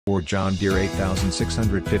Or John Deere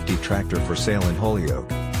 8650 tractor for sale in Holyoke,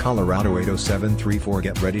 Colorado 80734.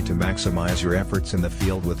 Get ready to maximize your efforts in the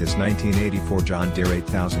field with this 1984 John Deere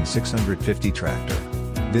 8650 tractor.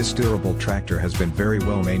 This durable tractor has been very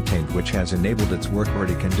well maintained, which has enabled its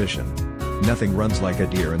work-ready condition. Nothing runs like a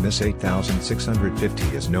Deere, and this 8650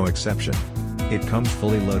 is no exception. It comes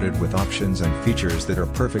fully loaded with options and features that are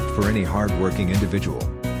perfect for any hard-working individual.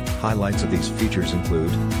 Highlights of these features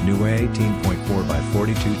include new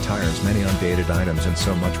 18.4x42 tires, many undated items, and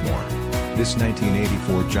so much more. This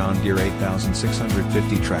 1984 John Deere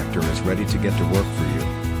 8650 tractor is ready to get to work for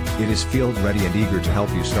you. It is field ready and eager to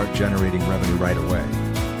help you start generating revenue right away.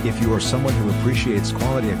 If you are someone who appreciates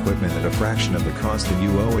quality equipment at a fraction of the cost, then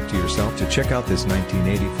you owe it to yourself to check out this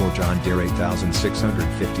 1984 John Deere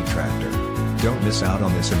 8650 tractor. Don't miss out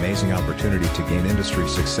on this amazing opportunity to gain industry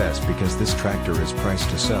success, because this tractor is priced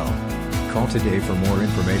to sell. Call today for more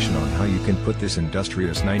information on how you can put this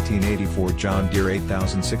industrious 1984 John Deere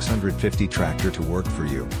 8650 tractor to work for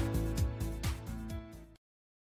you.